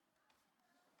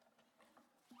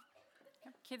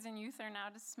Kids and youth are now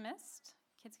dismissed.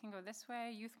 Kids can go this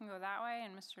way, youth can go that way,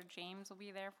 and Mr. James will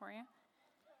be there for you.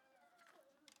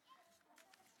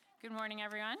 Good morning,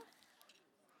 everyone.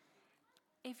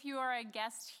 If you are a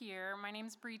guest here, my name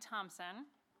is Bree Thompson,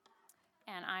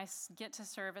 and I get to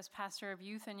serve as pastor of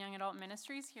youth and young adult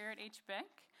ministries here at HBIC.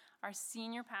 Our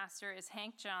senior pastor is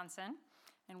Hank Johnson,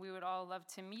 and we would all love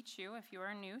to meet you if you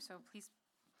are new, so please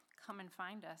come and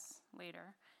find us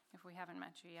later if we haven't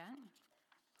met you yet.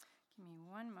 Give me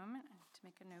one moment to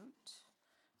make a note.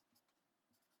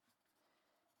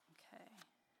 Okay.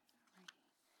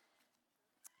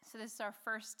 So this is our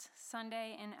first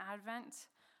Sunday in Advent.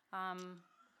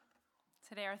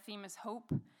 Today our theme is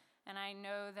hope, and I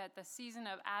know that the season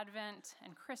of Advent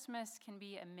and Christmas can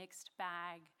be a mixed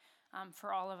bag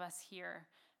for all of us here.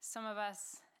 Some of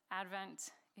us,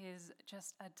 Advent is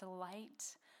just a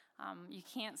delight. You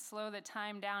can't slow the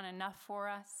time down enough for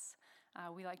us.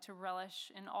 We like to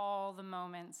relish in all the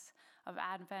moments of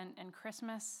Advent and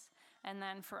Christmas. And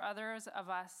then for others of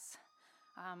us,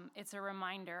 it's a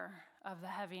reminder of the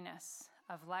heaviness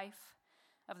of life,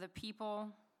 of the people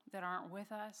that aren't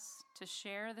with us to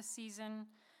share the season,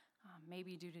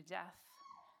 maybe due to death,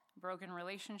 broken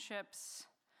relationships,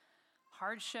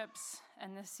 hardships,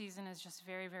 and this season is just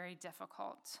very, very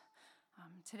difficult.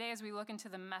 Today, as we look into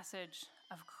the message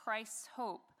of Christ's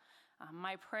hope,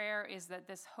 my prayer is that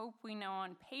this hope we know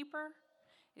on paper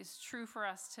is true for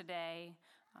us today,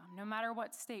 no matter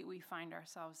what state we find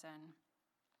ourselves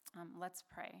in. Let's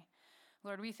pray.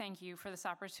 Lord, we thank you for this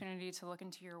opportunity to look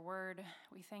into your word.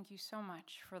 We thank you so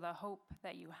much for the hope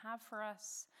that you have for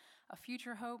us, a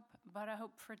future hope, but a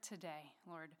hope for today,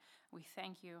 Lord. We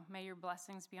thank you. May your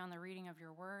blessings be on the reading of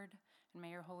your word, and may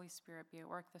your Holy Spirit be at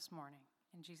work this morning.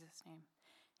 In Jesus' name,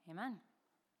 amen.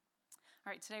 All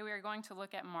right, today we are going to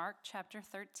look at Mark chapter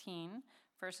 13,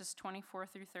 verses 24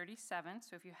 through 37.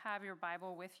 So if you have your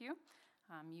Bible with you,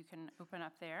 you can open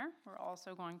up there. We're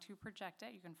also going to project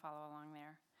it. You can follow along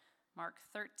there. Mark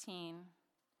 13,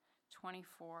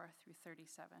 24 through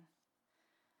 37.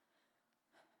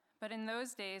 But in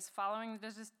those days, following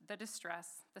the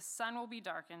distress, the sun will be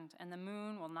darkened, and the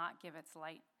moon will not give its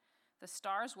light. The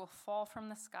stars will fall from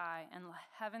the sky, and the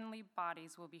heavenly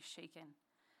bodies will be shaken.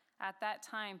 At that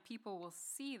time, people will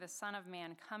see the Son of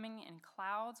Man coming in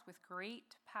clouds with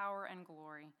great power and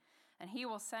glory. And he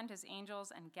will send his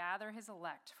angels and gather his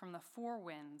elect from the four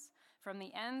winds, from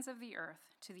the ends of the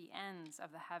earth to the ends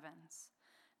of the heavens.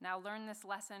 Now learn this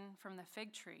lesson from the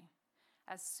fig tree.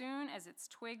 As soon as its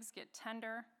twigs get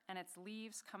tender and its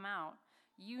leaves come out,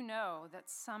 you know that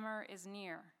summer is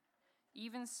near.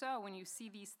 Even so, when you see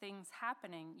these things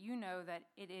happening, you know that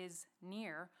it is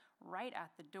near, right at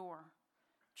the door.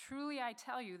 Truly, I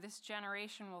tell you, this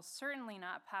generation will certainly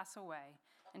not pass away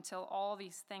until all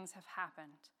these things have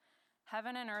happened.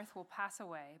 Heaven and earth will pass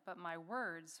away, but my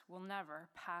words will never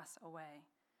pass away.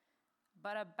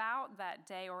 But about that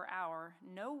day or hour,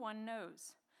 no one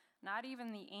knows, not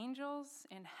even the angels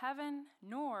in heaven,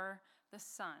 nor the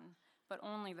Son, but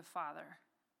only the Father.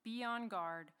 Be on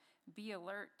guard, be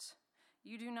alert.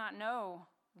 You do not know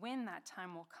when that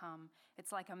time will come.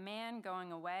 It's like a man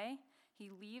going away. He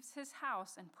leaves his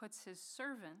house and puts his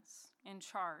servants in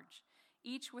charge,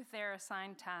 each with their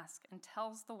assigned task, and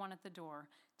tells the one at the door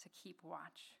to keep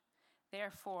watch.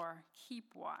 Therefore,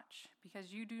 keep watch,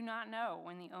 because you do not know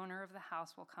when the owner of the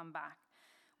house will come back,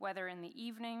 whether in the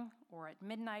evening or at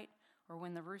midnight or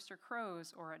when the rooster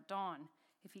crows or at dawn.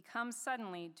 If he comes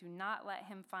suddenly, do not let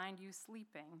him find you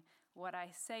sleeping. What I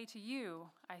say to you,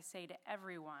 I say to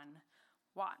everyone,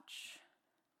 watch.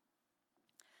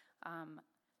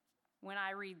 When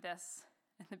I read this,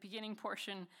 in the beginning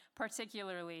portion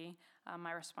particularly,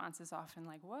 my response is often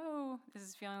like, whoa, this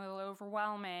is feeling a little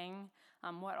overwhelming.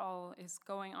 What all is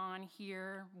going on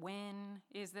here? When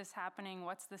is this happening?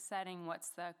 What's the setting? What's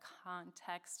the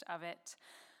context of it?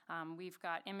 We've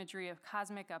got imagery of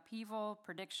cosmic upheaval,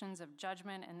 predictions of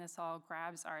judgment, and this all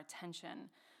grabs our attention.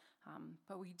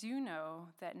 But we do know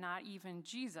that not even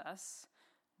Jesus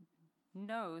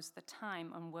knows the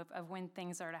time of when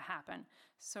things are to happen.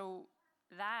 So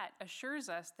that assures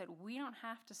us that we don't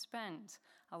have to spend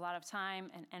a lot of time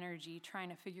and energy trying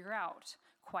to figure out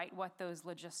quite what those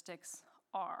logistics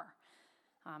are.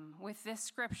 With this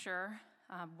scripture,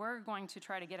 we're going to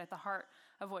try to get at the heart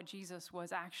of what Jesus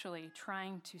was actually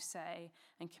trying to say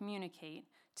and communicate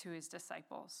to his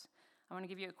disciples. I want to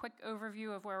give you a quick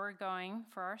overview of where we're going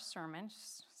for our sermon.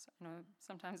 I know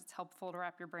sometimes it's helpful to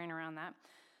wrap your brain around that.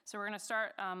 So we're going to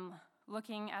start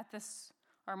looking at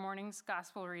our morning's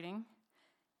gospel reading,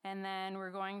 and then we're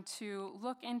going to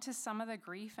look into some of the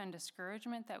grief and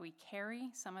discouragement that we carry,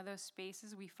 some of those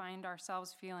spaces we find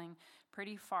ourselves feeling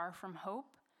pretty far from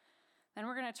hope. Then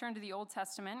we're going to turn to the Old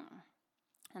Testament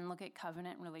and look at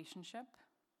covenant relationship.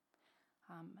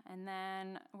 And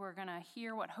then we're going to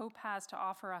hear what hope has to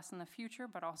offer us in the future,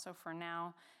 but also for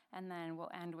now. And then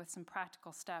we'll end with some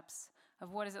practical steps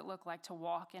of what does it look like to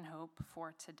walk in hope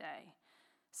for today.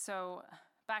 So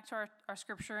back to our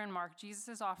scripture in Mark, Jesus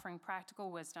is offering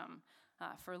practical wisdom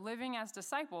for living as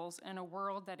disciples in a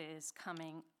world that is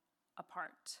coming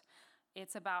apart.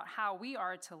 It's about how we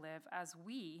are to live as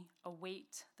we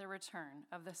await the return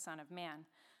of the Son of Man.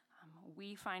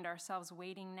 We find ourselves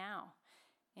waiting now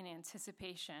in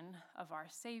anticipation of our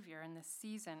Savior in the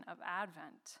season of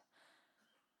Advent.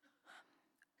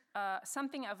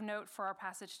 Something of note for our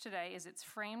passage today is it's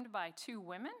framed by two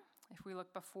women. If we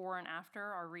look before and after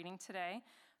our reading today,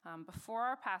 before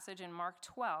our passage in Mark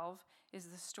 12 is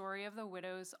the story of the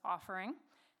widow's offering.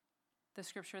 The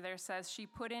scripture there says she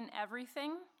put in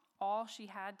everything, all she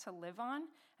had to live on,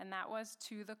 and that was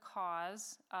to the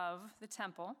cause of the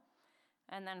temple.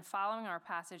 And then following our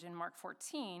passage in Mark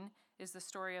 14 is the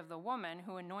story of the woman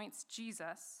who anoints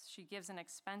Jesus. She gives an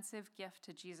expensive gift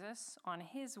to Jesus on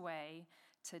his way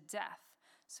to death.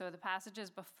 So the passages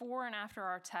before and after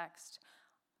our text,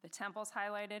 the temple's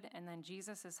highlighted and then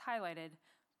Jesus is highlighted.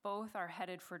 Both are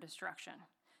headed for destruction.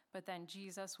 But then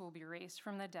Jesus will be raised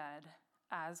from the dead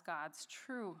as God's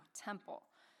true temple.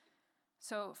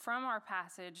 So from our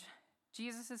passage,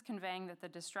 Jesus is conveying that the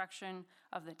destruction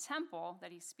of the temple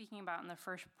that he's speaking about in the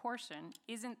first portion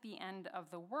isn't the end of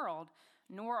the world,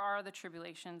 nor are the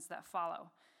tribulations that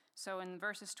follow. So in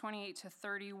verses 28 to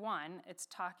 31, it's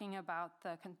talking about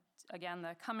the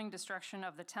coming destruction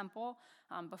of the temple.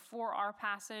 Before our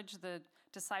passage, the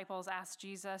disciples asked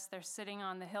Jesus, they're sitting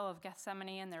on the hill of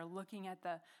Gethsemane and they're looking at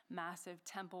the massive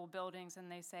temple buildings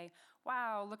and they say,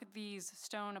 wow, look at these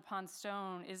stone upon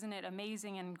stone. Isn't it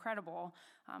amazing and incredible?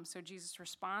 So Jesus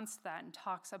responds to that and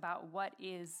talks about what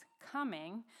is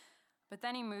coming. But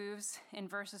then he moves in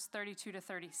verses 32 to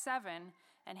 37,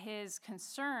 and his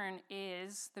concern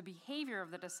is the behavior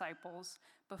of the disciples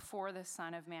before the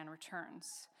Son of Man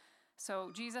returns.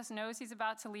 So Jesus knows he's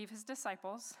about to leave his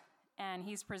disciples, and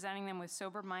he's presenting them with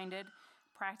sober-minded,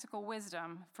 practical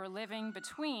wisdom for living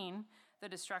between the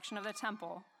destruction of the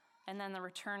temple and then the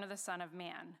return of the Son of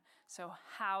Man. So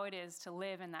how it is to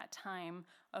live in that time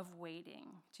of waiting.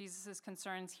 Jesus'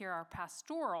 concerns here are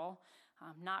pastoral,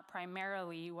 not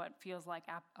primarily what feels like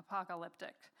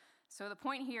apocalyptic. So the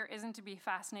point here isn't to be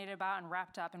fascinated about and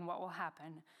wrapped up in what will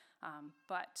happen,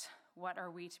 but what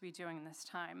are we to be doing in this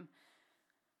time?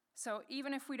 So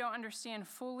even if we don't understand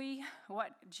fully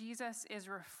what Jesus is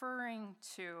referring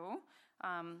to,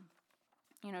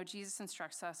 Jesus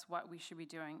instructs us what we should be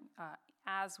doing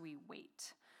as we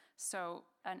wait. So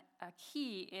a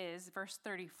key is verse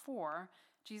 34.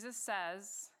 Jesus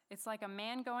says, it's like a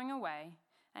man going away,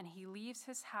 and he leaves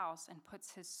his house and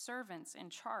puts his servants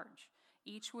in charge,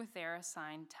 each with their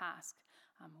assigned task.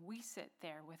 We sit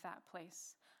there with that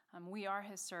place. We are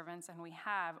his servants, and we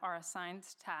have our assigned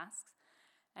tasks.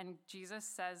 And Jesus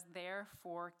says,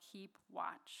 therefore, keep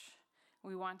watch.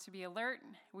 We want to be alert.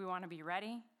 We want to be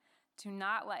ready. Do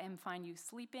not let him find you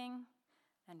sleeping.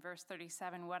 And verse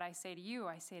 37, what I say to you,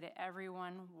 I say to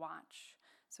everyone, watch.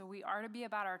 So we are to be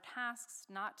about our tasks,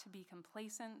 not to be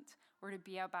complacent. We're to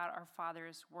be about our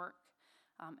Father's work.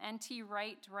 N.T.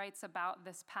 Wright writes about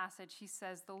this passage. He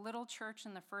says, the little church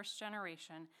in the first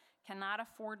generation cannot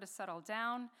afford to settle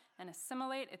down and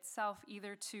assimilate itself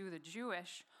either to the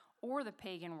Jewish or the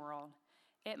pagan world.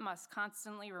 It must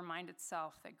constantly remind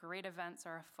itself that great events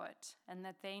are afoot and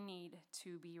that they need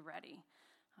to be ready.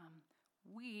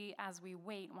 We, as we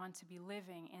wait, want to be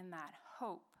living in that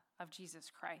hope of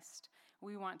Jesus Christ.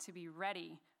 We want to be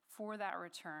ready for that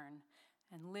return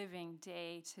and living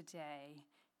day to day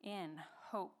in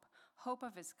hope. Hope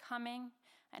of his coming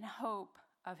and hope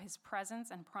of his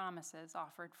presence and promises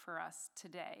offered for us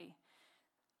today.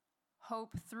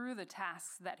 Hope through the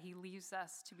tasks that he leaves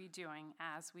us to be doing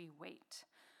as we wait.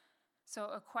 So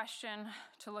a question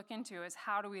to look into is,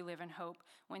 how do we live in hope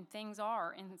when things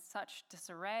are in such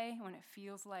disarray, when it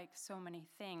feels like so many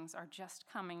things are just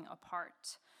coming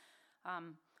apart?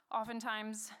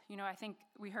 Oftentimes, I think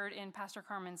we heard in Pastor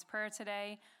Carmen's prayer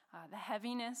today, the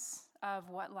heaviness of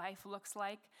what life looks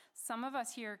like. Some of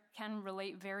us here can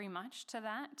relate very much to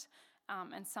that,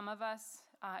 and some of us,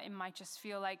 it might just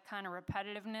feel like kind of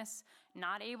repetitiveness,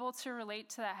 not able to relate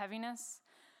to that heaviness.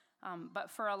 But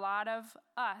for a lot of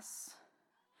us,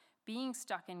 being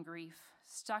stuck in grief,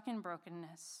 stuck in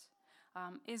brokenness,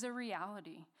 is a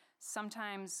reality.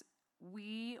 Sometimes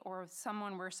we or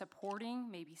someone we're supporting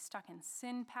may be stuck in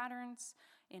sin patterns,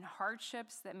 in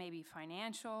hardships that may be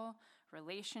financial,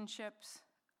 relationships,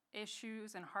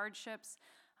 issues and hardships.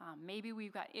 Maybe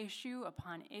we've got issue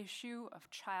upon issue of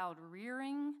child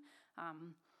rearing,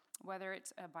 whether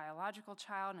it's a biological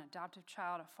child, an adoptive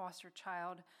child, a foster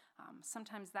child.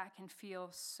 Sometimes that can feel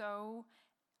so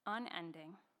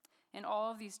unending. In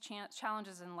all of these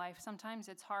challenges in life, sometimes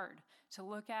it's hard to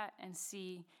look at and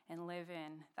see and live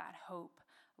in that hope.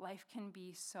 Life can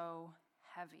be so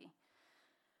heavy.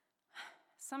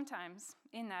 Sometimes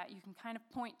in that you can kind of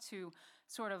point to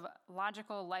sort of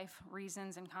logical life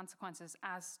reasons and consequences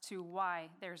as to why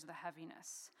there's the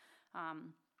heaviness.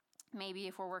 Maybe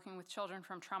if we're working with children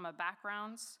from trauma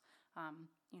backgrounds,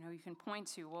 you can point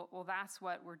to, well, that's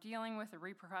what we're dealing with, the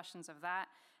repercussions of that.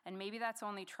 And maybe that's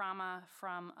only trauma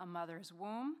from a mother's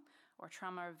womb or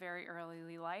trauma of very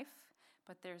early life,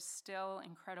 but there's still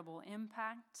incredible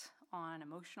impact on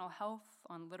emotional health,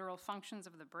 on literal functions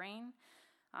of the brain.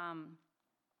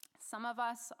 Some of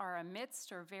us are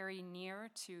amidst or very near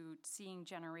to seeing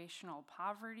generational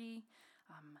poverty,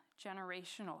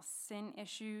 generational sin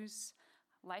issues.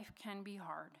 Life can be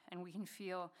hard, and we can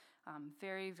feel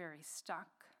very, very stuck.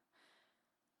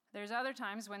 There's other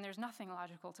times when there's nothing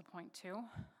logical to point to,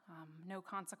 no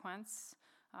consequence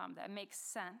that makes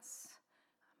sense,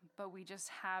 but we just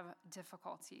have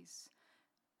difficulties.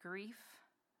 Grief,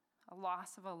 a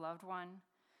loss of a loved one,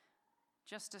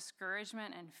 just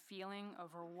discouragement and feeling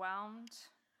overwhelmed.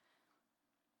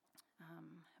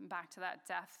 Back to that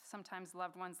death, sometimes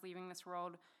loved ones leaving this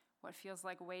world, what feels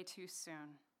like way too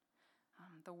soon.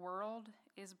 The world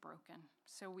is broken,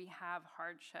 so we have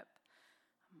hardship.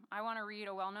 I want to read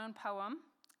a well-known poem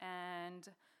and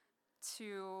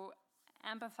to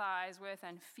empathize with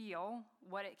and feel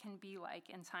what it can be like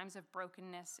in times of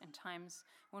brokenness, in times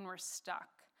when we're stuck.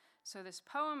 So this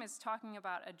poem is talking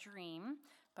about a dream,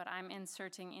 but I'm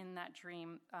inserting in that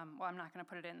dream, I'm not going to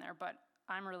put it in there, but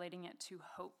I'm relating it to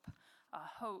hope, a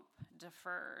hope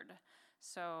deferred.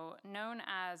 So known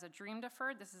as A Dream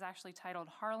Deferred, this is actually titled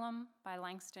Harlem by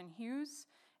Langston Hughes.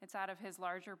 It's out of his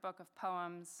larger book of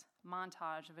poems,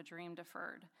 Montage of a Dream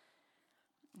Deferred.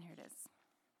 And here it is.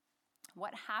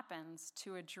 What happens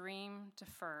to a dream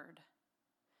deferred?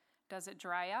 Does it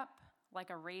dry up like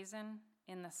a raisin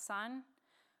in the sun,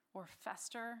 or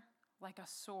fester like a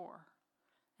sore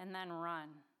and then run?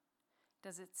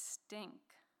 Does it stink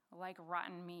like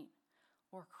rotten meat,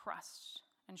 or crust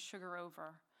and sugar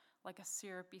over like a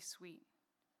syrupy sweet?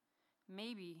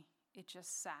 Maybe it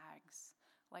just sags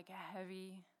like a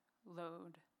heavy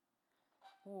load.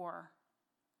 Or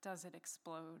does it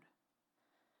explode?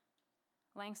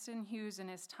 Langston Hughes, in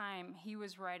his time, he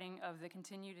was writing of the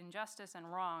continued injustice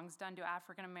and wrongs done to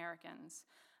African Americans.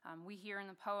 We hear in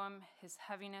the poem his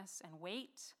heaviness and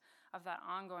weight of that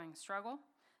ongoing struggle.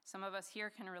 Some of us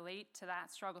here can relate to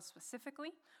that struggle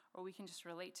specifically, or we can just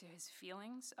relate to his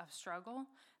feelings of struggle,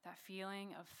 that feeling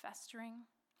of festering,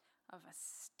 of a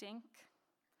stink,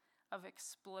 of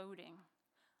exploding,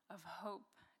 of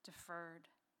hope deferred.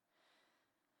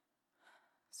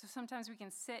 So sometimes we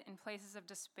can sit in places of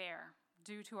despair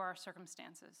due to our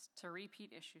circumstances, to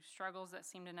repeat issues, struggles that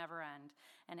seem to never end,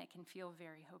 and it can feel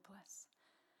very hopeless.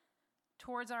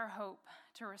 Towards our hope,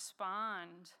 to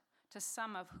respond to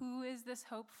some of who is this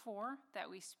hope for that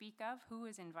we speak of, who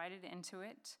is invited into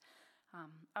it,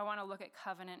 I want to look at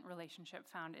covenant relationship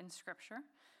found in Scripture.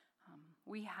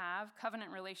 We have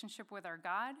covenant relationship with our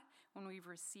God. When we've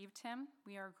received him,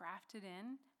 we are grafted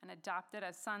in and adopted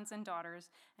as sons and daughters,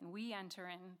 and we enter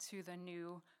into the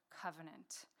new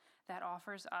covenant that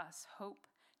offers us hope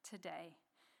today.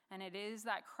 And it is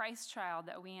that Christ child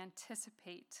that we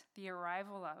anticipate the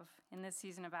arrival of in this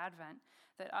season of Advent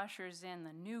that ushers in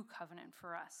the new covenant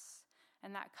for us.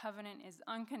 And that covenant is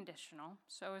unconditional,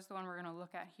 so is the one we're going to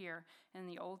look at here in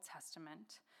the Old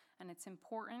Testament. And it's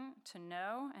important to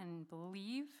know and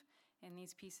believe in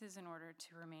these pieces in order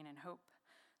to remain in hope.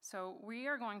 So we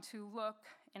are going to look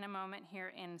in a moment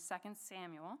here in 2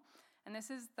 Samuel. And this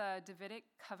is the Davidic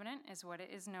covenant is what it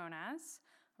is known as.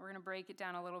 We're going to break it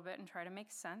down a little bit and try to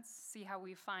make sense, see how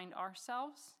we find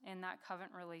ourselves in that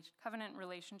covenant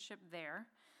relationship there.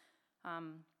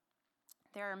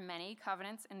 There are many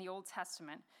covenants in the Old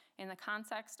Testament. In the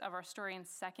context of our story in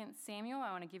 2 Samuel,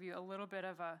 I want to give you a little bit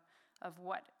of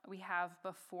what we have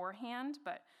beforehand,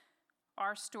 but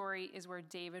our story is where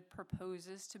David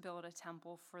proposes to build a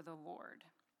temple for the Lord.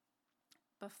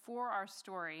 Before our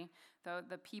story, though,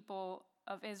 the people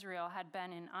of Israel had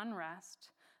been in unrest.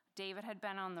 David had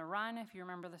been on the run, if you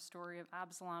remember the story of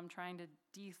Absalom trying to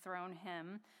dethrone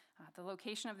him. The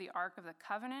location of the Ark of the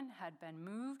Covenant had been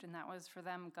moved, and that was for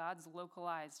them God's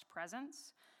localized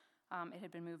presence. It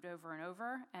had been moved over and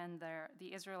over, and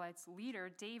the Israelites'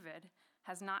 leader, David,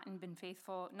 has not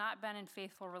been in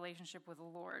faithful relationship with the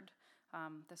Lord.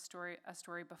 A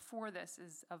story before this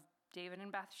is of David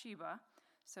and Bathsheba.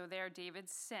 So there David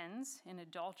sins in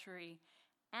adultery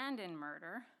and in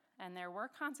murder, and there were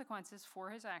consequences for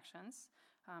his actions.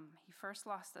 He first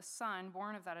lost a son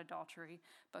born of that adultery,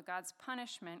 but God's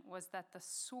punishment was that the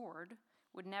sword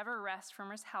would never rest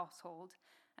from his household,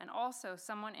 and also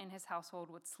someone in his household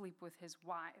would sleep with his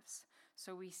wives.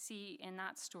 So we see in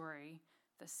that story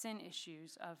the sin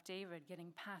issues of David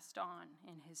getting passed on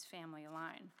in his family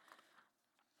line.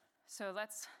 So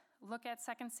let's look at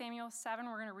 2 Samuel 7.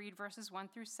 We're going to read verses 1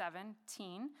 through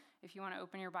 17. If you want to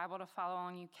open your Bible to follow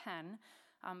along, you can.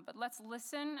 But let's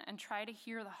listen and try to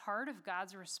hear the heart of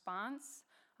God's response.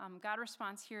 God's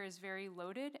response here is very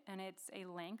loaded, and it's a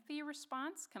lengthy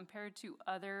response compared to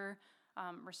other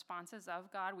responses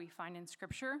of God we find in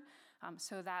Scripture.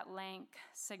 So that length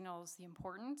signals the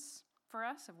importance for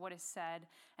us of what is said,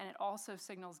 and it also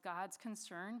signals God's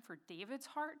concern for David's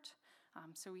heart.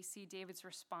 So we see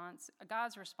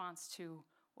God's response to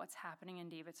what's happening in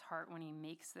David's heart when he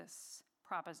makes this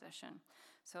proposition.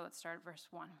 So let's start at verse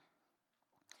 1.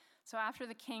 So after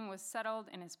the king was settled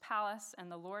in his palace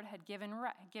and the Lord had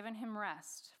given him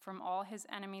rest from all his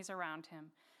enemies around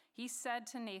him, he said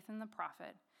to Nathan the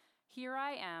prophet, "Here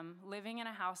I am living in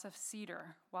a house of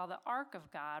cedar, while the ark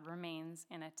of God remains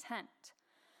in a tent."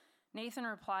 Nathan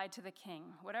replied to the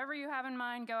king, "Whatever you have in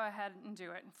mind, go ahead and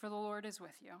do it, for the Lord is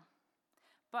with you."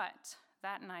 But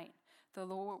that night, the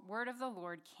word of the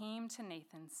Lord came to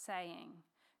Nathan, saying,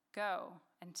 "Go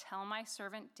and tell my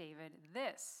servant David,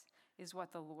 this is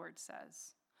what the Lord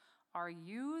says. Are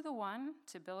you the one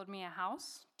to build me a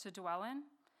house to dwell in?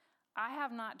 I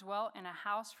have not dwelt in a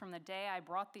house from the day I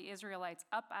brought the Israelites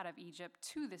up out of Egypt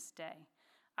to this day.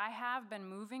 I have been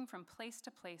moving from place to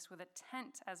place with a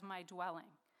tent as my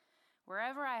dwelling.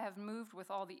 Wherever I have moved with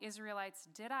all the Israelites,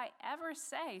 did I ever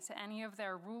say to any of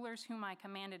their rulers whom I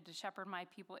commanded to shepherd my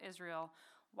people Israel,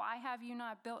 'Why have you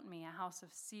not built me a house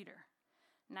of cedar?'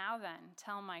 Now then,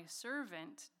 tell my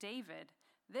servant David,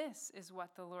 this is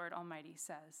what the Lord Almighty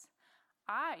says.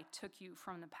 I took you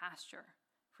from the pasture,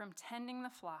 from tending the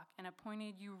flock, and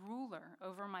appointed you ruler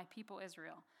over my people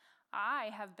Israel. I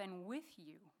have been with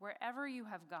you wherever you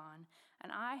have gone,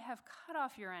 and I have cut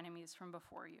off your enemies from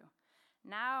before you.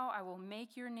 Now I will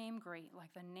make your name great,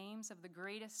 like the names of the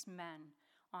greatest men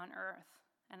on earth,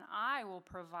 and I will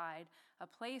provide a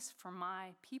place for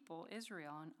my people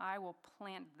Israel, and I will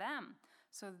plant them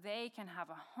so they can have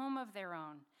a home of their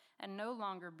own and no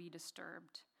longer be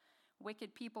disturbed.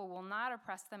 Wicked people will not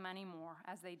oppress them anymore,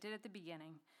 as they did at the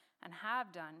beginning, and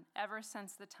have done ever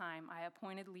since the time I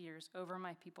appointed leaders over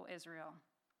my people Israel.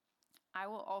 I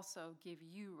will also give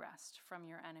you rest from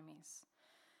your enemies.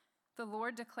 The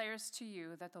Lord declares to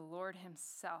you that the Lord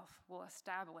himself will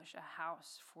establish a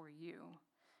house for you.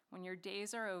 When your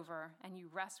days are over and you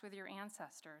rest with your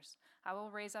ancestors, I will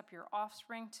raise up your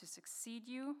offspring to succeed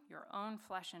you, your own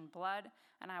flesh and blood,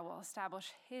 and I will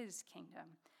establish his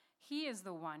kingdom. He is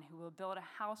the one who will build a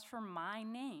house for my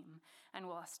name, and I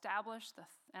will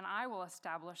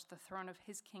establish the throne of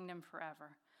his kingdom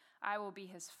forever. I will be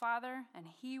his father, and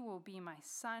he will be my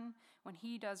son. When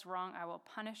he does wrong, I will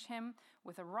punish him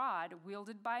with a rod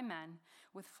wielded by men,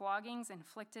 with floggings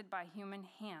inflicted by human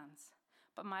hands.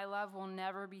 But my love will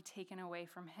never be taken away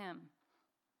from him,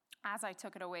 as I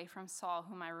took it away from Saul,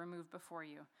 whom I removed before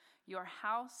you. Your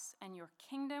house and your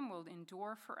kingdom will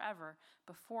endure forever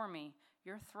before me.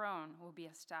 Your throne will be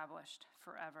established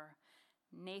forever."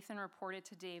 Nathan reported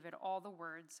to David all the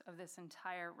words of this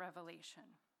entire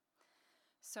revelation.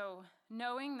 So,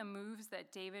 knowing the moves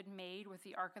that David made with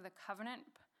the Ark of the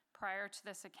Covenant prior to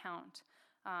this account,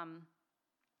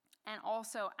 and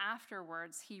also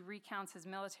afterwards, he recounts his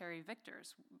military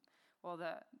victories. Well,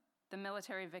 the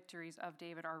military victories of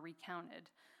David are recounted.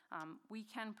 We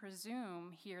can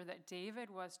presume here that David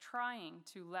was trying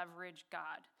to leverage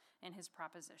God in his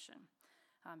proposition.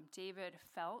 David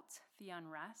felt the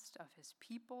unrest of his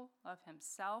people, of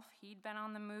himself. He'd been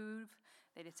on the move.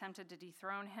 They'd attempted to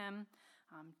dethrone him.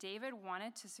 David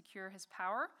wanted to secure his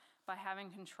power by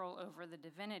having control over the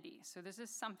divinity. So this is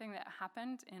something that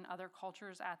happened in other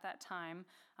cultures at that time,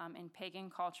 in pagan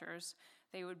cultures.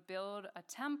 They would build a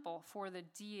temple for the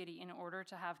deity in order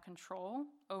to have control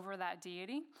over that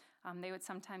deity. They would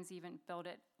sometimes even build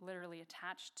it literally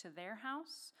attached to their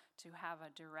house to have a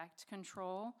direct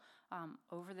control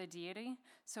over the deity.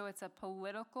 So it's a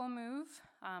political move.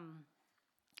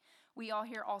 We all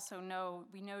here also know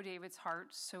David's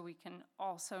heart, so we can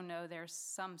also know there's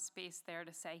some space there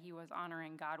to say he was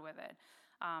honoring God with it.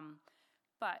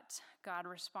 But God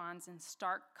responds in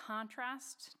stark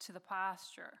contrast to the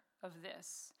posture of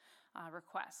this.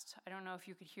 request. I don't know if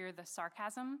you could hear the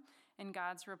sarcasm in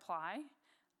God's reply,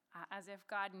 as if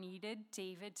God needed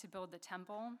David to build the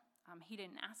temple. He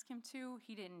didn't ask him to.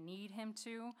 He didn't need him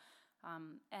to.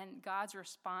 And God's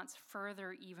response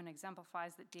further even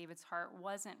exemplifies that David's heart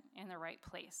wasn't in the right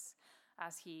place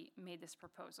as he made this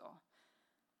proposal.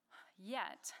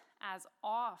 Yet, as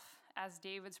off as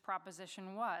David's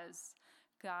proposition was,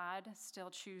 God still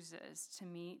chooses to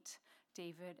meet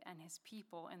David and his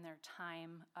people in their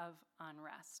time of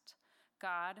unrest.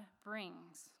 God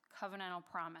brings covenantal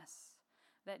promise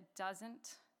that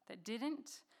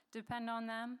didn't depend on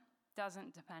them,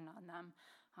 doesn't depend on them.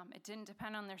 It didn't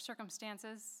depend on their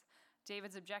circumstances.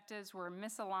 David's objectives were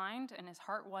misaligned and his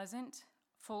heart wasn't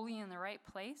fully in the right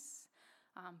place.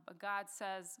 But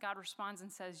God responds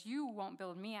and says, you won't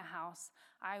build me a house,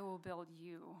 I will build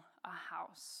you a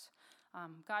house.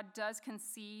 God does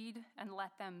concede and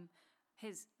let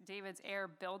David's heir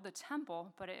build the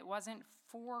temple, but it wasn't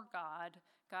for God.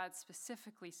 God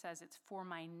specifically says it's for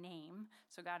my name.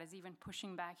 So God is even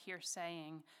pushing back here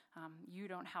saying, you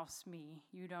don't house me.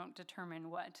 You don't determine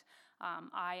what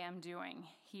I am doing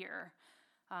here.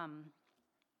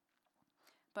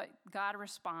 But God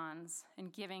responds in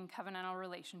giving covenantal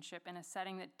relationship in a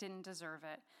setting that didn't deserve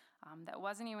it, that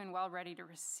wasn't even well ready to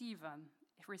receive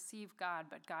God,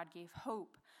 but God gave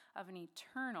hope of an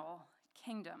eternal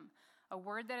kingdom. A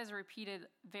word that is repeated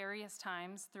various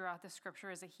times throughout the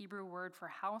scripture is a Hebrew word for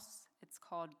house. It's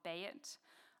called bayit.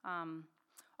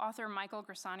 Author Michael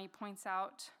Grassani points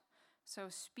out, so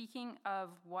speaking of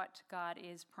what God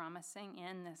is promising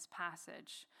in this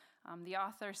passage, the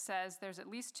author says there's at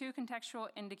least two contextual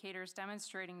indicators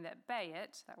demonstrating that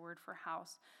bayit, that word for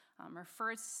house,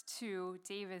 refers to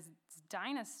David's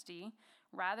dynasty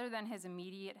rather than his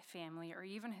immediate family or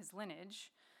even his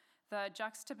lineage. The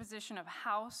juxtaposition of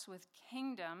house with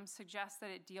kingdom suggests that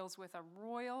it deals with a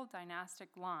royal dynastic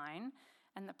line,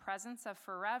 and the presence of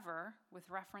forever with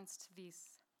reference to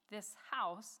this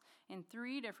house in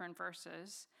 3 different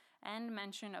verses and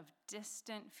mention of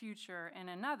distant future in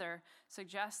another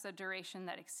suggests a duration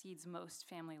that exceeds most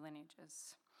family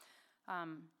lineages.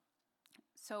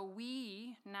 So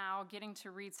we, now getting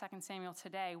to read 2 Samuel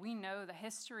today, we know the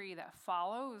history that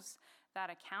follows that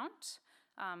account.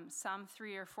 Some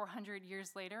 300 or 400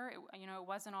 years later, it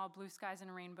wasn't all blue skies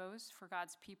and rainbows for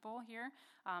God's people here.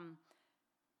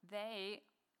 They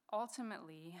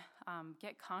ultimately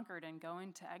get conquered and go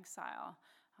into exile.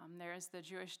 There's the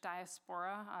Jewish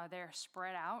diaspora. They're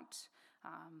spread out.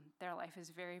 Their life is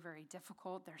very, very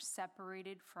difficult. They're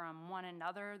separated from one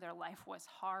another. Their life was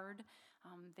hard.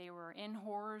 They were in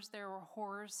horrors. There were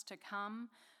horrors to come.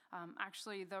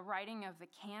 Actually, the writing of the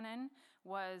canon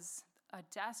was a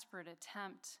desperate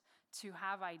attempt to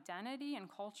have identity and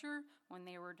culture when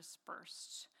they were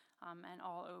dispersed and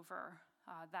all over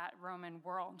that Roman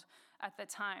world at the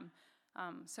time.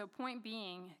 So point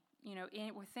being,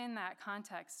 within that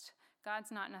context,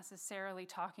 God's not necessarily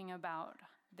talking about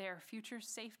their future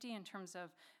safety in terms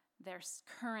of their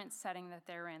current setting that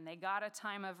they're in. They got a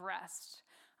time of rest,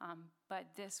 but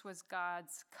this was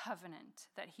God's covenant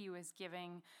that he was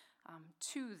giving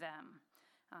to them.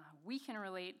 We can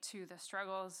relate to the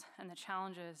struggles and the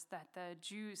challenges that the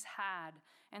Jews had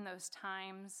in those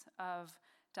times of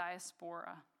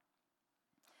diaspora.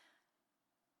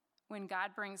 When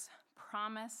God brings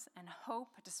promise and hope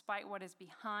despite what is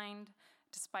behind,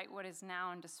 despite what is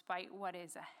now, and despite what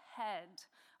is ahead,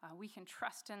 we can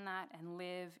trust in that and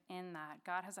live in that.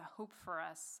 God has a hope for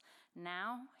us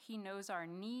now. He knows our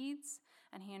needs,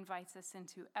 and he invites us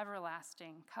into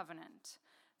everlasting covenant.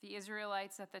 The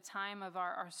Israelites at the time of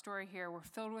our story here were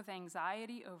filled with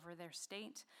anxiety over their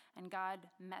state, and God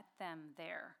met them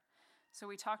there. So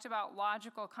we talked about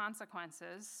logical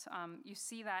consequences. You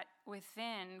see that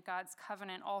within God's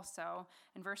covenant also.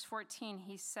 In verse 14,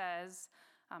 he says,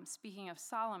 speaking of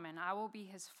Solomon, I will be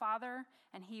his father,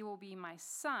 and he will be my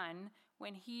son.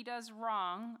 When he does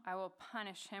wrong, I will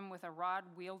punish him with a rod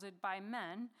wielded by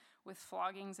men, with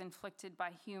floggings inflicted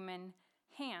by human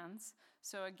hands.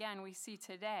 So again, we see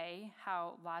today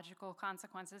how logical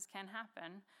consequences can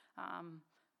happen,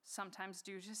 sometimes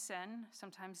due to sin,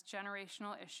 sometimes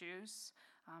generational issues,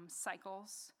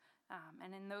 cycles.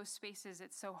 And in those spaces,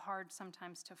 it's so hard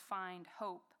sometimes to find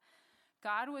hope.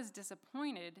 God was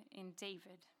disappointed in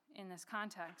David in this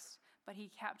context, but he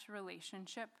kept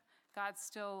relationship. God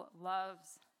still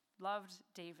loved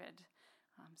David.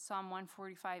 Psalm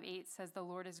 145:8 says, the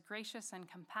Lord is gracious and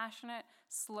compassionate,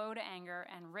 slow to anger,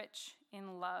 and rich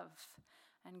in love.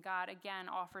 And God, again,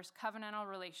 offers covenantal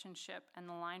relationship and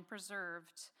the line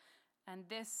preserved. And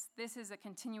this is a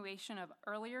continuation of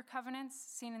earlier covenants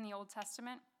seen in the Old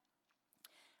Testament.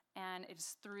 And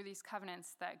it's through these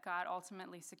covenants that God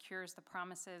ultimately secures the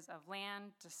promises of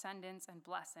land, descendants, and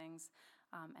blessings.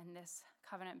 And this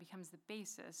covenant becomes the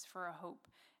basis for a hope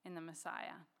in the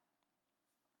Messiah.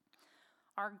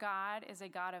 Our God is a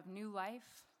God of new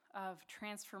life, of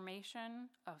transformation,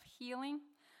 of healing.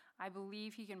 I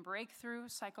believe he can break through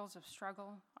cycles of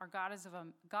struggle. Our God is a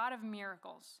God of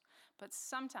miracles. But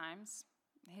sometimes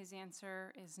his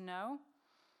answer is no.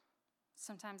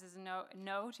 Sometimes is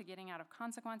no to getting out of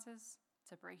consequences,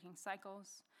 to breaking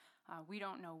cycles. We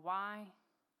don't know why.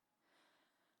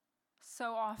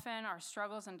 So often our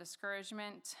struggles and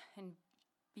discouragement and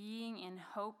being in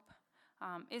hope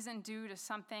isn't due to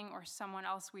something or someone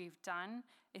else we've done.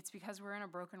 It's because we're in a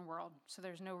broken world, so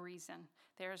there's no reason.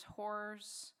 There's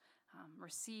horrors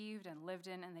received and lived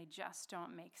in, and they just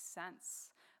don't make sense.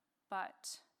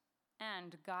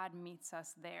 And God meets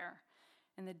us there.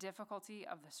 In the difficulty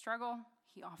of the struggle,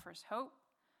 he offers hope,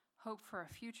 hope for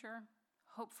a future,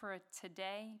 hope for a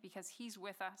today, because he's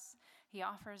with us. He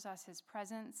offers us his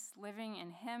presence, living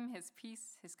in him, his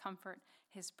peace, his comfort,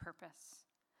 his purpose.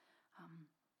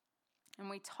 And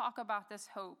we talk about this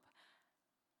hope,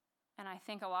 and I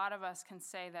think a lot of us can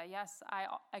say that, yes, I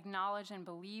acknowledge and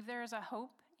believe there is a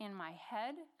hope in my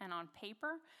head and on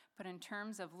paper, but in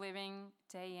terms of living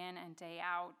day in and day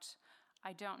out,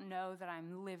 I don't know that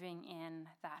I'm living in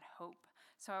that hope.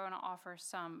 So I want to offer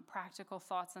some practical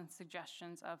thoughts and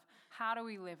suggestions of how do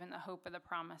we live in the hope of the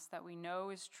promise that we know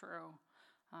is true.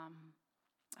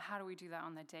 How do we do that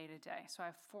on the day-to-day? So I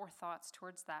have 4 thoughts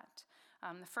towards that.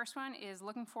 The first one is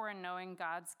looking for and knowing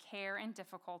God's care in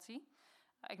difficulty,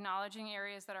 acknowledging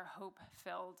areas that are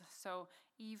hope-filled. So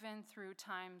even through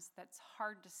times that's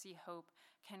hard to see hope,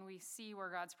 can we see where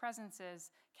God's presence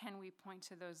is? Can we point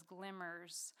to those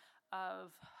glimmers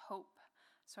of hope?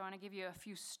 So I want to give you a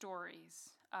few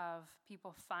stories of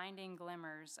people finding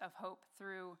glimmers of hope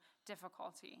through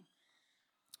difficulty.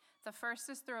 The first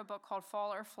is through a book called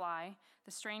Fall or Fly,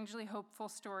 The Strangely Hopeful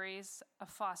Stories of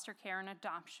Foster Care and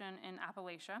Adoption in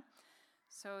Appalachia.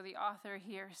 So the author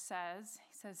here says,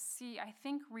 see, I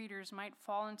think readers might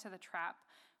fall into the trap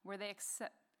where they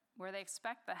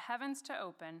expect the heavens to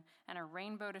open and a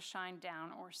rainbow to shine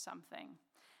down or something.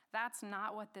 That's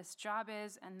not what this job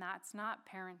is, and that's not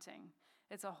parenting.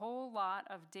 It's a whole lot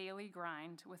of daily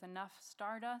grind with enough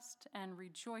stardust and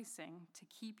rejoicing to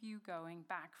keep you going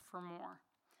back for more.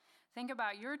 Think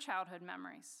about your childhood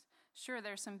memories. Sure,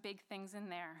 there's some big things in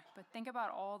there, but think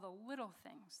about all the little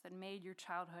things that made your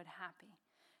childhood happy.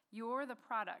 You're the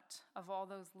product of all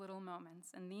those little moments,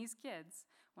 and these kids,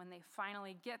 when they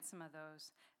finally get some of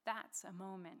those, that's a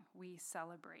moment we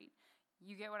celebrate.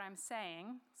 You get what I'm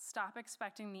saying? Stop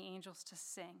expecting the angels to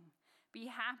sing. Be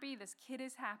happy this kid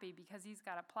is happy because he's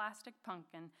got a plastic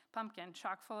pumpkin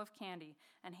chock full of candy,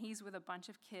 and he's with a bunch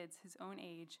of kids his own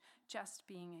age, just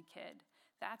being a kid.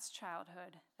 That's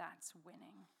childhood. That's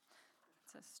winning.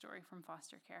 It's a story from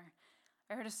foster care.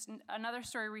 I heard another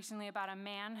story recently about a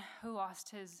man who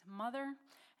lost his mother,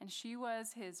 and she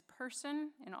was his person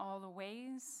in all the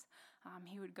ways.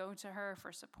 He would go to her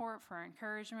for support, for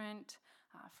encouragement,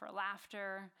 for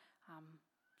laughter.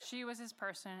 She was his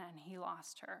person, and he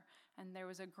lost her. And there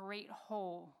was a great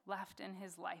hole left in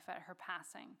his life at her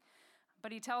passing.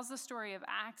 But he tells the story of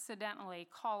accidentally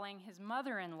calling his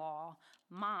mother-in-law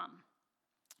Mom.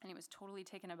 And he was totally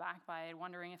taken aback by it,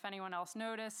 wondering if anyone else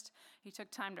noticed. He took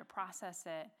time to process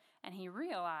it, and he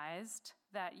realized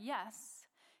that, yes,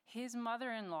 his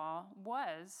mother-in-law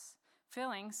was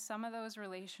filling some of those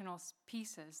relational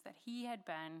pieces that he had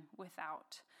been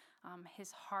without.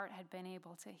 His heart had been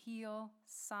able to heal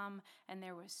some, and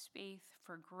there was space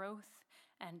for growth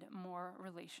and more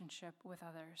relationship with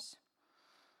others.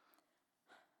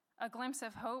 A glimpse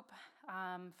of hope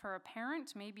for a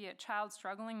parent, maybe a child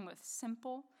struggling with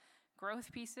simple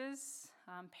growth pieces,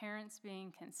 parents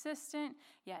being consistent,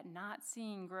 yet not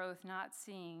seeing growth, not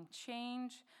seeing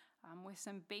change, with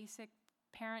some basic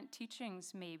parent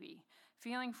teachings maybe,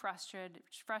 feeling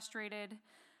frustrated.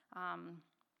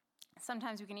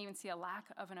 Sometimes we can even see a lack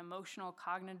of an emotional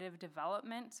cognitive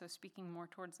development, so speaking more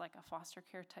towards like a foster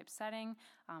care type setting,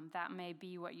 that may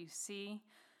be what you see.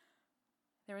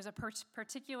 There was a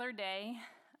particular day,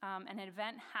 an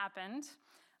event happened.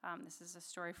 This is a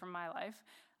story from my life.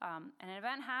 An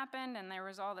event happened, and there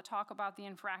was all the talk about the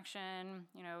infraction,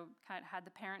 kind of had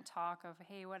the parent talk of,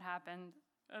 hey, what happened,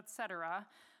 etc.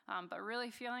 But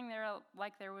really feeling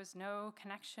there was no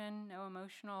connection, no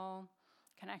emotional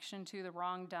connection to the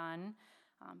wrong done.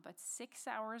 But 6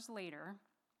 hours later,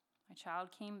 my child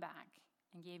came back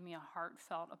and gave me a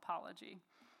heartfelt apology.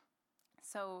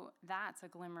 So that's a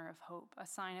glimmer of hope, a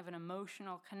sign of an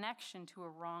emotional connection to a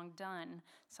wrong done,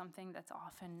 something that's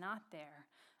often not there.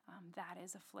 That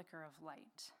is a flicker of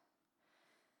light.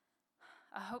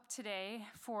 A hope today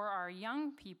for our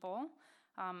young people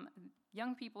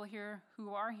here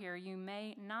who are here, you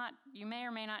may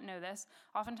or may not know this.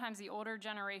 Oftentimes the older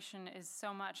generation is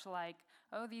so much like,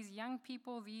 oh, these young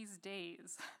people these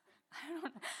days.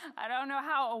 I don't know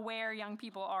how aware young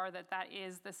people are that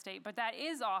is the state, but that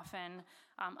is often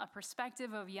a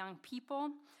perspective of young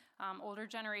people. Older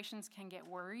generations can get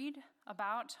worried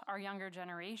about our younger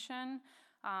generation.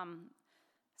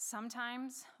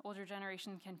 Sometimes older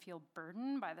generation can feel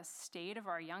burdened by the state of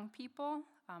our young people.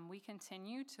 We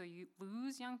continue to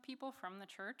lose young people from the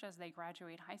church as they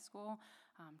graduate high school,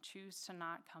 choose to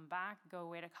not come back, go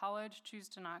away to college, choose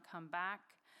to not come back.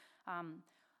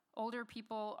 Older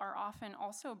people are often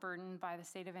also burdened by the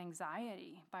state of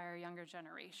anxiety by our younger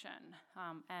generation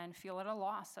and feel at a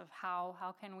loss of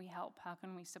how can we help, how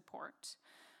can we support.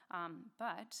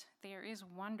 But there is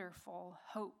wonderful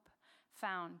hope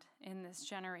found in this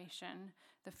generation,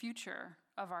 the future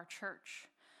of our church.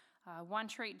 One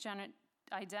trait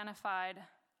identified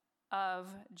of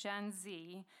Gen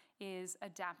Z is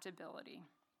adaptability.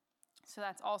 So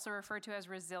that's also referred to as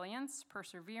resilience,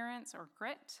 perseverance, or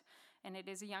grit. And it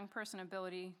is a young person's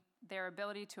their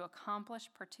ability to accomplish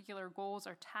particular goals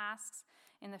or tasks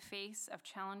in the face of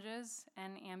challenges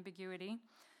and ambiguity.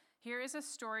 Here is a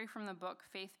story from the book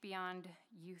Faith Beyond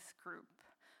Youth Group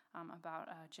about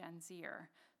a Gen Zer.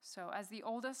 So as the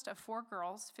oldest of 4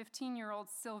 girls, 15-year-old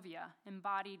Sylvia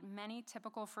embodied many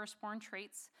typical firstborn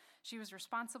traits. She was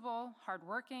responsible,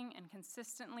 hardworking, and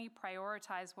consistently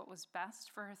prioritized what was best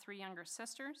for her 3 younger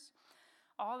sisters.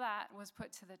 All that was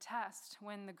put to the test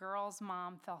when the girl's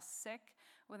mom fell sick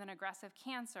with an aggressive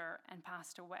cancer and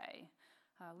passed away,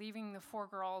 leaving the 4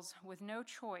 girls with no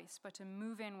choice but to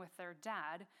move in with their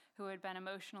dad, who had been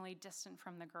emotionally distant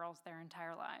from the girls their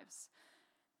entire lives.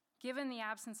 Given the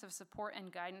absence of support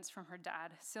and guidance from her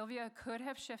dad, Sylvia could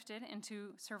have shifted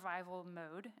into survival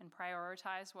mode and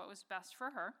prioritized what was best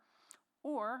for her.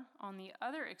 Or, on the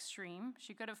other extreme,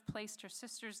 she could have placed her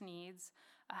sister's needs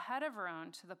ahead of her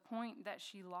own to the point that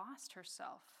she lost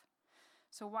herself.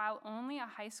 So while only a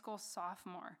high school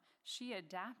sophomore, she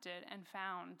adapted and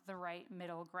found the right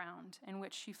middle ground in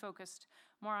which she focused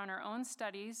more on her own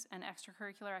studies and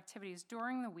extracurricular activities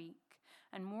during the week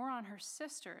and more on her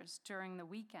sisters during the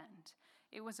weekend.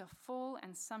 It was a full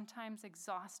and sometimes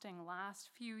exhausting last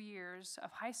few years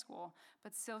of high school,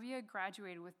 but Sylvia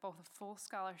graduated with both a full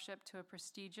scholarship to a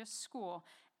prestigious school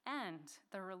and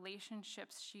the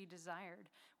relationships she desired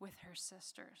with her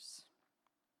sisters.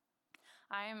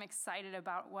 I am excited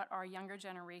about what our younger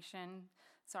generations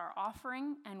are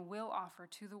offering and will offer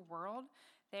to the world.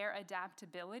 Their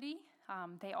adaptability,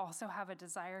 they also have a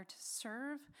desire to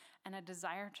serve and a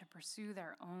desire to pursue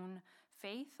their own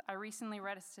faith. I recently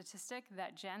read a statistic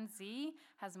that Gen Z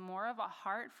has more of a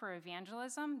heart for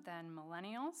evangelism than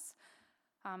millennials.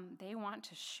 They want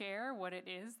to share what it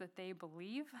is that they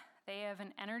believe. They have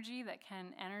an energy that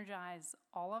can energize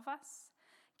all of us.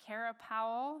 Kara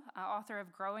Powell, author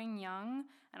of Growing Young,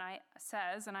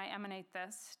 says, and I emanate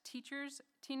this,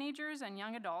 teenagers and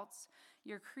young adults,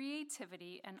 your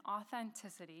creativity and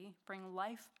authenticity bring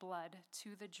lifeblood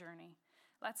to the journey.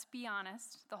 Let's be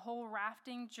honest, the whole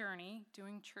rafting journey,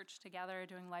 doing church together,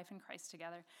 doing life in Christ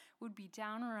together, would be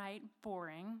downright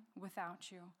boring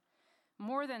without you.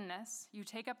 More than this, you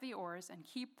take up the oars and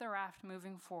keep the raft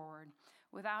moving forward.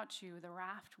 Without you, the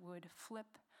raft would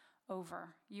flip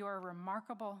over. You are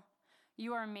remarkable.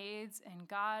 You are made in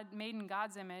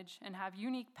God's image and have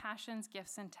unique passions,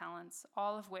 gifts, and talents,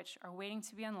 all of which are waiting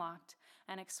to be unlocked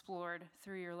and explored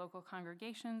through your local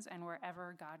congregations and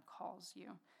wherever God calls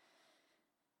you.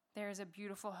 There is a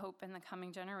beautiful hope in the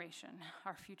coming generation,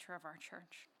 our future of our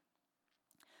church.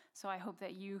 So I hope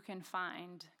that you can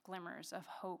find glimmers of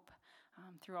hope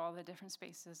through all the different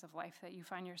spaces of life that you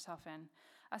find yourself in.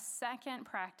 A second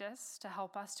practice to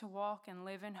help us to walk and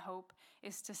live in hope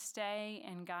is to stay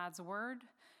in God's word.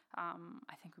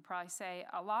 I think we probably say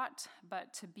a lot,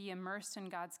 but to be immersed in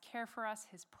God's care for us,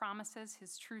 his promises,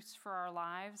 his truths for our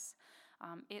lives.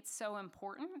 It's so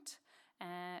important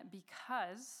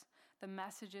because the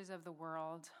messages of the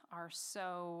world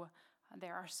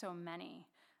there are so many.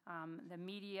 The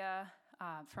media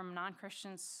from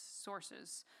non-Christian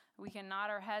sources. We can nod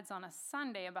our heads on a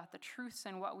Sunday about the truths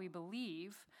and what we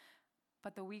believe,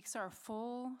 but the weeks are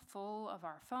full of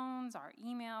our phones, our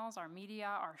emails, our media,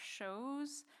 our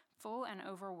shows, full and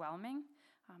overwhelming.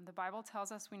 The Bible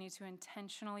tells us we need to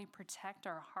intentionally protect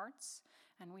our hearts,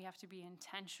 and we have to be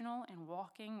intentional in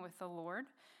walking with the Lord.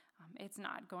 It's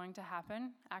not going to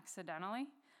happen accidentally.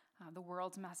 The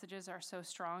world's messages are so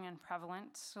strong and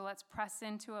prevalent, so let's press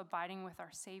into abiding with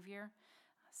our Savior,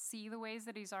 see the ways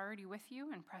that he's already with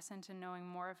you, and press into knowing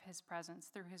more of his presence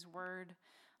through his word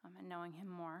and knowing him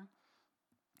more.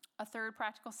 A third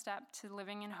practical step to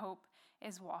living in hope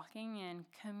is walking in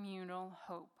communal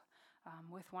hope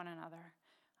with one another.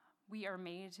 We are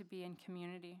made to be in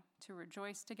community, to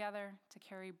rejoice together, to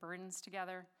carry burdens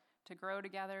together, to grow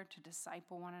together, to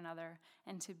disciple one another,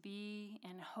 and to be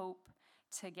in hope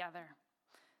together.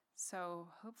 So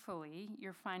hopefully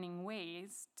you're finding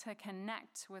ways to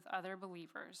connect with other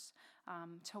believers,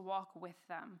 to walk with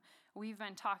them. We've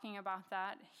been talking about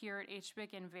that here at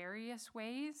HBIC in various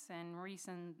ways in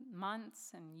recent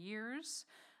months and years.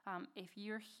 If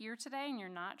you're here today and you're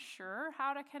not sure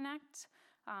how to connect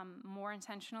more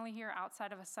intentionally here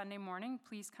outside of a Sunday morning,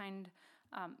 please come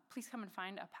and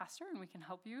find a pastor and we can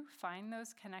help you find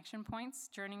those connection points.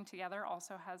 Journeying Together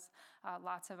also has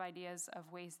lots of ideas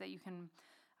of ways that you can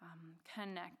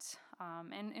connect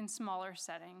in smaller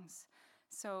settings.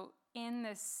 So in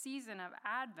this season of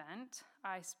Advent,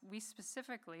 we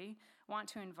specifically want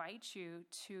to invite you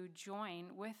to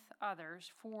join with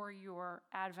others for your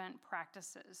Advent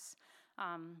practices.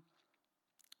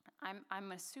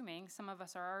 I'm assuming some of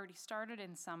us are already started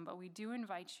in some, but we do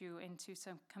invite you into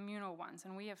some communal ones.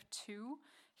 And we have two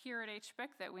here at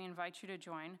HBIC that we invite you to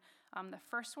join. The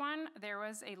first one, there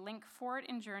was a link for it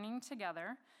in Journeying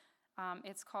Together.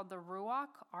 It's called the Ruach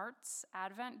Arts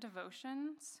Advent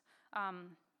Devotions.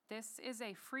 This is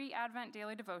a free Advent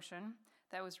daily devotion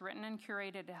that was written and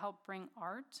curated to help bring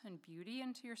art and beauty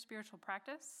into your spiritual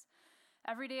practice.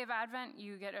 Every day of Advent,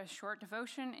 you get a short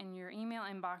devotion in your email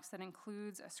inbox that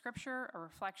includes a scripture, a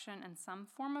reflection, and some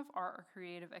form of art or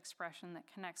creative expression that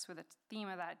connects with the theme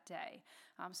of that day.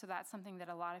 So that's something that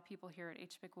a lot of people here at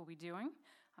HBIC will be doing.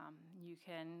 You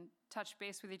can touch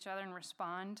base with each other and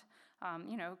respond,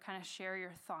 kind of share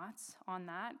your thoughts on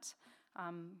that.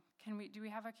 Do we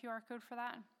have a QR code for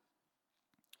that?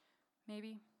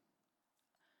 Maybe?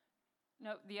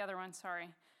 No, the other one, sorry.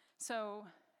 So,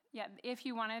 yeah, if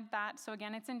you wanted that, so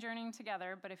again, it's in Journeying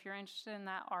Together, but if you're interested in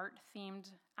that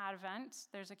art-themed Advent,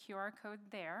 there's a QR code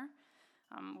there.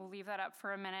 We'll leave that up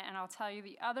for a minute, and I'll tell you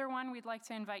the other one we'd like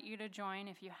to invite you to join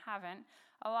if you haven't.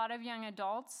 A lot of young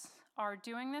adults are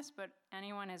doing this, but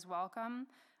anyone is welcome.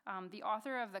 The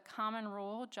author of The Common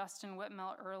Rule, Justin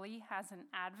Whitmell Early, has an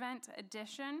Advent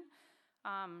edition.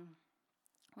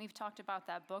 We've talked about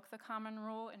that book, The Common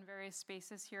Rule, in various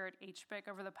spaces here at HBIC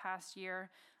over the past year,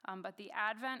 but the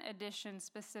Advent edition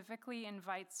specifically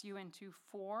invites you into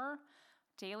 4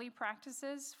 daily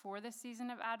practices for this season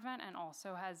of Advent and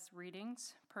also has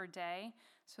readings per day.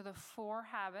 So the 4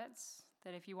 habits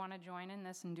that if you want to join in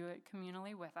this and do it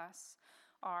communally with us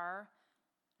are,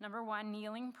 number 1,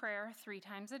 kneeling prayer 3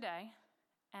 times a day,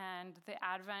 and the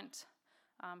Advent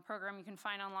program you can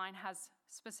find online has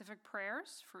specific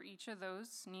prayers for each of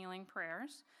those kneeling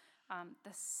prayers.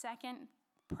 The second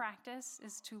practice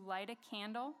is to light a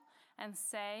candle and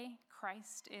say,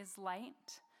 "Christ is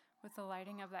light," with the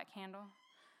lighting of that candle.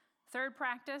 Third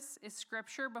practice is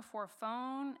scripture before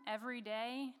phone every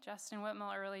day. Justin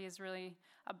Whitmell Early is really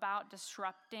about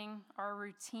disrupting our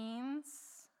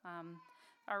routines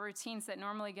that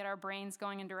normally get our brains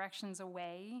going in directions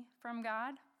away from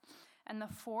God. And the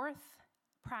fourth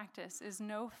practice is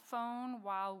no phone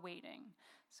while waiting.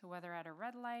 So whether at a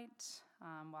red light,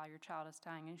 while your child is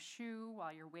tying a shoe,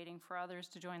 while you're waiting for others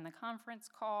to join the conference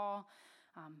call,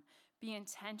 be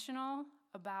intentional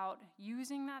about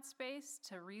using that space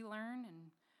to relearn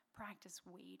and practice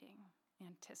waiting,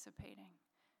 anticipating.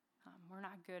 We're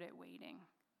not good at waiting.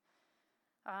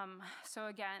 So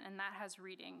again, and that has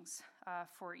readings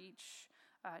for each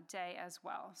day as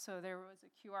well. So there was a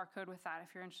QR code with that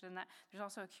if you're interested in that. There's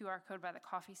also a QR code by the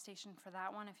coffee station for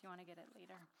that one if you want to get it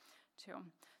later too.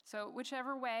 So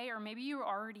whichever way, or maybe you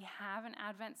already have an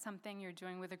Advent something you're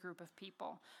doing with a group of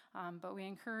people, but we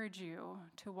encourage you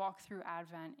to walk through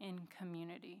Advent in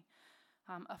community.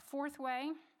 A fourth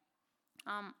way,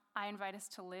 I invite us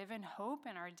to live in hope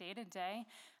in our day-to-day,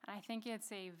 and I think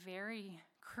it's a very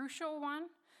crucial one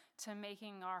to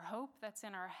making our hope that's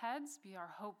in our heads be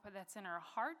our hope that's in our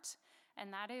heart,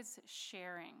 and that is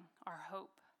sharing our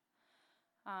hope.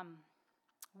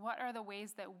 What are the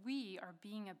ways that we are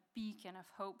being a beacon of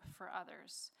hope for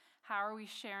others? How are we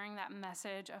sharing that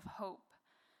message of hope?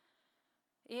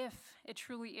 If it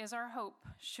truly is our hope,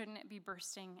 shouldn't it be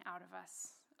bursting out of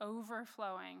us,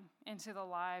 overflowing into the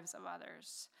lives of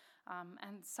others?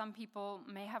 And some people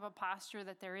may have a posture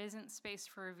that there isn't space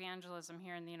for evangelism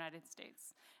here in the United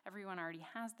States. Everyone already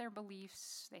has their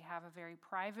beliefs. They have a very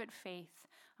private faith,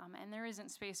 and there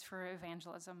isn't space for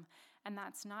evangelism. And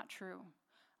that's not true.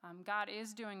 God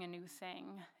is doing a new thing.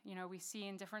 We see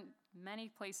in many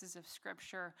places of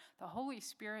Scripture, the Holy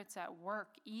Spirit's at work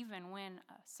even when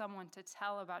someone to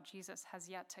tell about Jesus has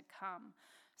yet to come.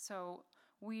 So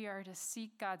we are to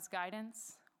seek God's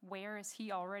guidance. Where is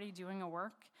he already doing a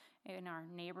work in our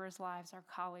neighbors' lives, our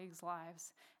colleagues'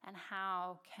 lives? And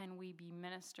how can we be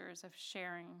ministers of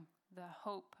sharing the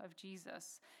hope of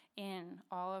Jesus in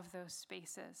all of those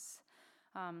spaces?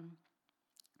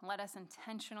 Let us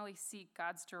intentionally seek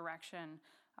God's direction.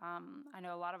 I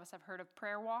know a lot of us have heard of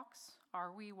prayer walks.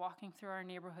 Are we walking through our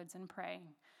neighborhoods and praying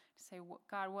to say,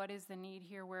 God, what is the need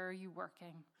here? Where are you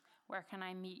working? Where can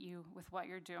I meet you with what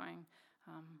you're doing?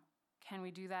 Can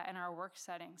we do that in our work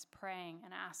settings, praying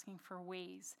and asking for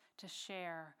ways to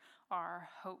share our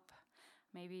hope?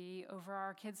 Maybe over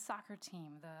our kids' soccer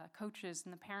team, the coaches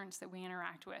and the parents that we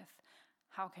interact with.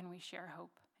 How can we share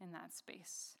hope in that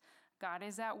space? God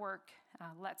is at work.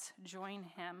 Let's join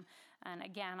him. And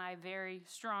again, I very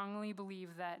strongly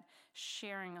believe that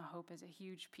sharing a hope is a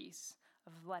huge piece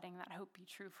of letting that hope be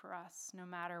true for us, no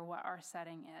matter what our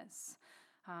setting is.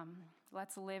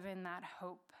 Let's live in that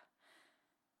hope.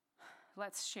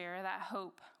 Let's share that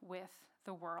hope with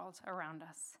the world around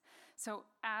us. So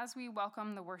as we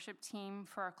welcome the worship team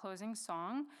for our closing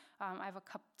song, I have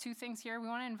two things here. We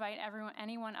want to invite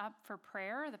anyone up for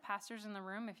prayer. The pastors in the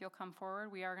room, if you'll come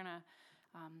forward, we are going to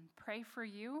pray for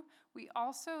you. We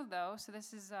also, though, so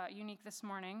this is unique this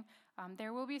morning,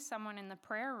 there will be someone in the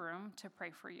prayer room to pray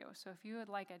for you. So if you would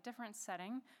like a different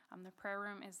setting, the prayer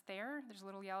room is there. There's a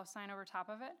little yellow sign over top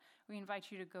of it. We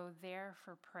invite you to go there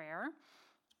for prayer.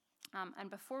 And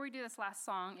before we do this last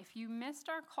song, if you missed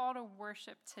our call to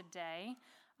worship today,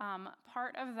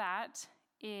 part of that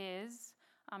is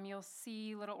you'll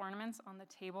see little ornaments on the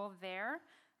table there.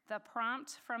 The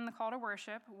prompt from the call to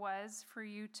worship was for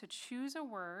you to choose a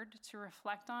word to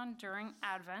reflect on during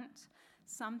Advent,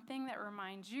 something that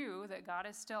reminds you that God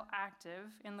is still active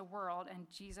in the world and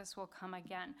Jesus will come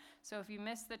again. So if you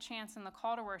missed the chance in the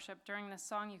call to worship during this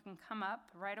song, you can come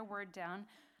up, write a word down,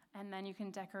 and then you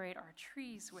can decorate our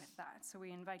trees with that. So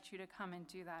we invite you to come and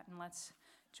do that, and let's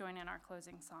join in our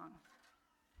closing song.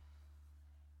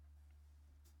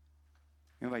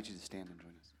 I invite you to stand and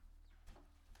join us.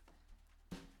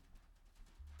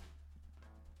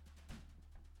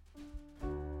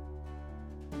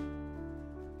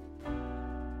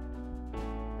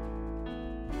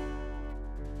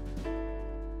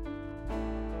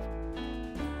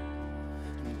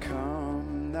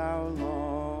 Come, thou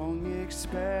long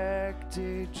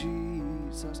expected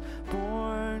Jesus,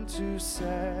 born to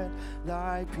set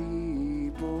thy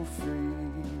people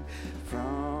free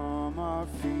from our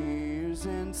fears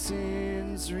and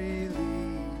sins.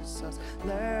 Release us,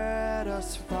 let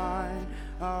us find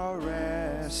our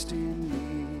rest in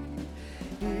thee.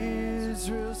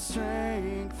 Israel's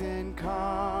strength and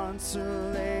consolation,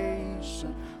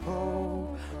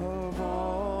 hope of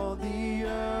all the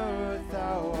earth,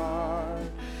 thou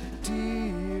art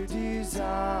dear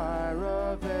desire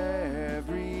of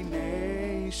every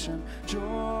nation,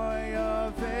 joy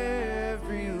of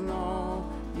every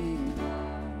longing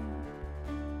heart.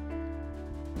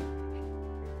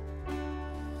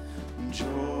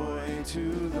 Joy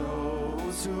to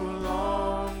those who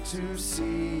long to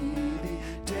see thee,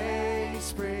 day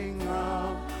spring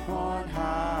up on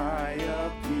high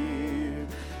appear.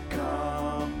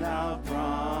 Come, thou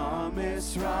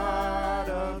promised rod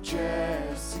of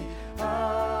Jesse,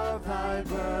 of thy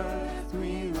birth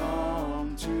we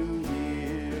long to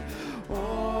hear.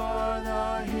 O'er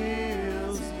the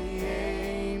hills the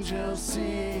angels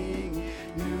sing,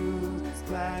 news,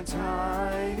 glad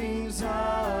tidings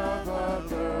of a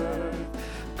birth.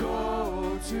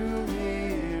 Go to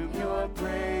him, your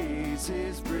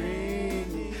praises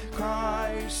bring,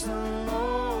 Christ the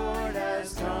Lord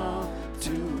has come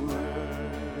to earth.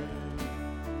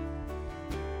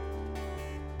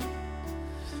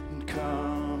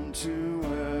 Come to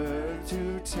earth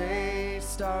to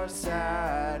taste our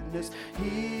sadness,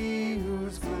 he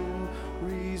whose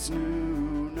glories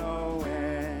knew no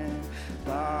end.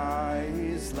 By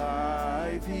his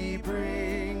life he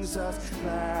brings us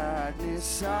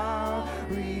gladness, our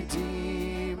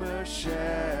Redeemer,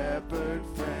 shepherd,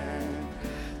 friend,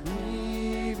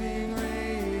 leaving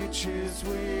riches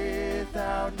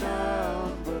without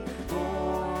number,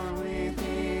 born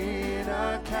within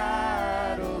a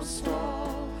cattle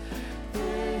stall.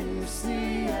 This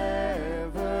the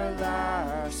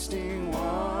everlasting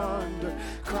wonder,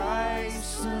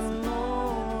 Christ the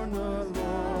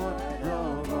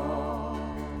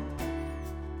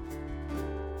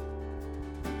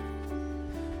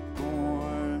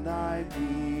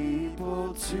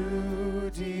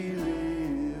to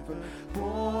deliver,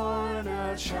 born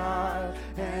a child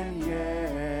and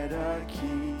yet a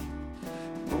king,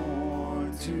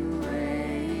 born to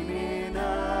reign in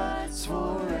us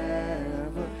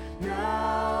forever.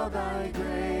 Now thy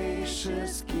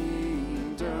gracious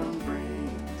kingdom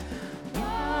bring,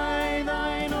 by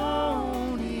thine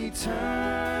own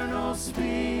eternal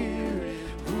Spirit,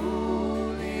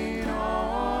 ruling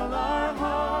all our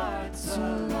hearts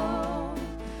alone,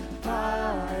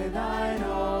 by thine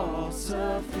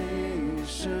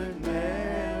all-sufficient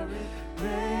merit,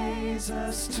 raise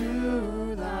us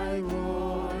to thy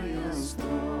glorious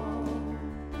throne.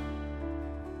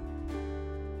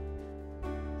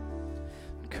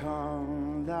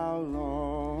 Come, thou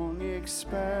long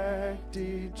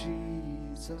expected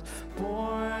Jesus,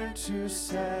 born to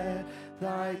set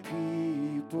thy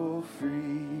people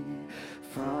free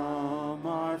from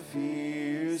our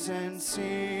fears and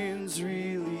sins.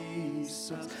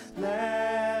 Release us,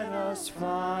 let us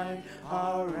find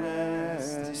our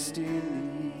rest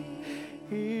in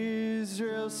thee.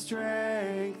 Israel's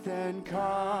strength and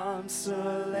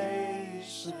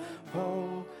consolation,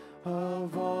 hope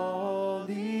of all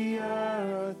the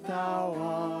earth, thou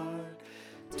art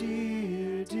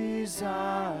dear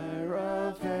desire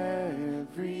of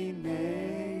every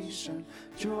nation,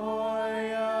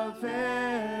 joy of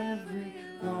every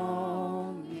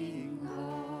longing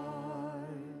heart.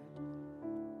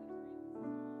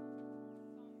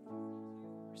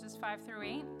 Verses 5 through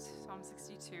 8, Psalm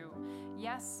 62.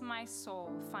 Yes, my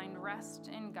soul, find rest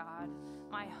in God.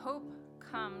 My hope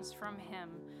comes from him.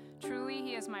 Truly,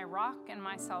 he is my rock and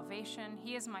my salvation.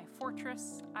 He is my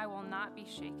fortress. I will not be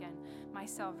shaken. My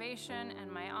salvation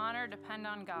and my honor depend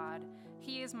on God.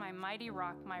 He is my mighty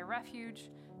rock, my refuge.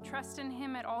 Trust in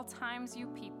him at all times, you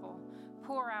people.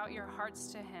 Pour out your hearts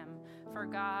to him, for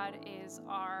God is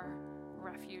our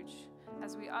refuge.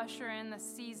 As we usher in the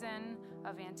season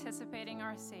of anticipating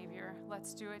our Savior,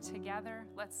 let's do it together.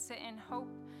 Let's sit in hope.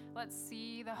 Let's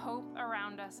see the hope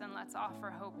around us, and let's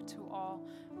offer hope to all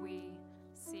we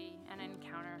see and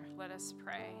encounter. Let us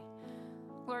pray.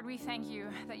 Lord, we thank you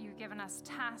that you've given us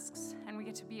tasks and we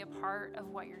get to be a part of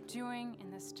what you're doing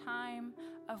in this time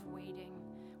of waiting.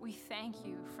 We thank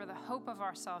you for the hope of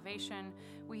our salvation.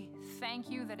 We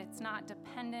thank you that it's not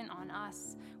dependent on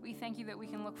us. We thank you that we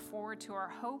can look forward to our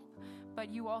hope, but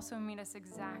you also meet us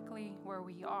exactly where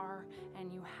we are,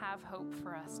 and you have hope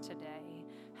for us today.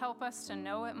 Help us to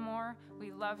know it more.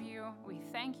 We love you. We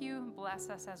thank you. Bless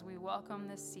us as we welcome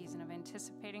this season of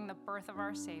anticipating the birth of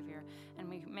our Savior, and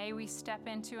may we step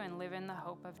into and live in the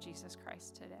hope of Jesus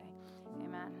Christ today.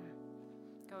 Amen.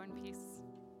 Go in peace.